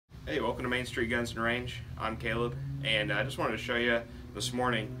Hey, welcome to Main Street Guns and Range. I'm Caleb, and I just wanted to show you this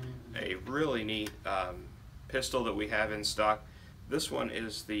morning a really neat pistol that we have in stock. This one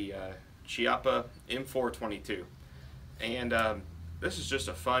is the Chiappa M4 22, and this is just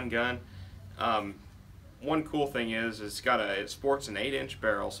a fun gun. One cool thing is it sports an 8-inch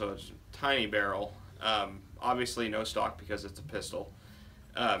barrel, so it's a tiny barrel. Obviously no stock because it's a pistol.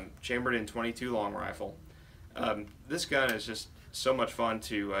 Chambered in 22 long rifle. This gun is just so much fun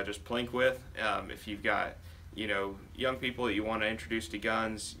to just plink with. If you've got young people that you want to introduce to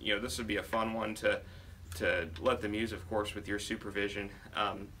guns, this would be a fun one to let them use, of course, with your supervision.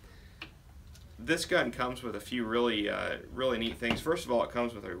 This gun comes with a few really neat things. First of all, it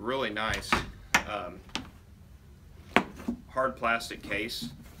comes with a really nice hard plastic case,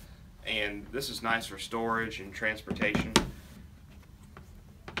 and this is nice for storage and transportation.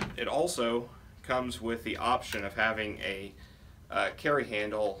 It also comes with the option of having a carry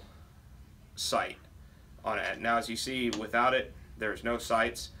handle sight on it. Now, as you see, without it, there's no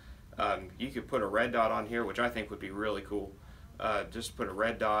sights. You could put a red dot on here, which I think would be really cool. Just put a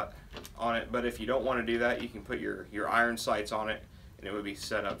red dot on it, but if you don't want to do that, you can put your iron sights on it and it would be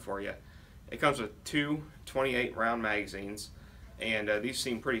set up for you. It comes with two 28 round magazines, and these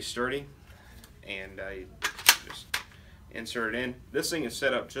seem pretty sturdy, and you just insert it in. This thing is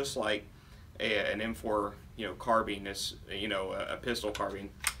set up just like an M4 carbine is, a pistol carbine,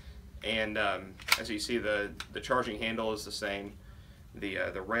 and as you see, the charging handle is the same.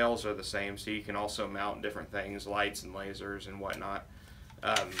 The rails are the same, so you can also mount different things, lights and lasers and whatnot.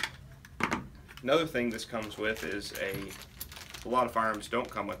 Another thing this comes with is a lot of firearms don't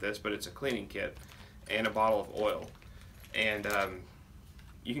come with this, but it's a cleaning kit and a bottle of oil. And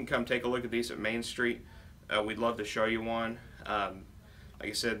you can come take a look at these at Main Street. We'd love to show you one. Like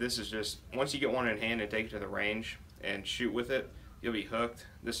I said, this is just, once you get one in hand and take it to the range and shoot with it, you'll be hooked.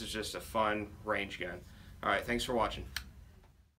 This is just a fun range gun. Alright, thanks for watching.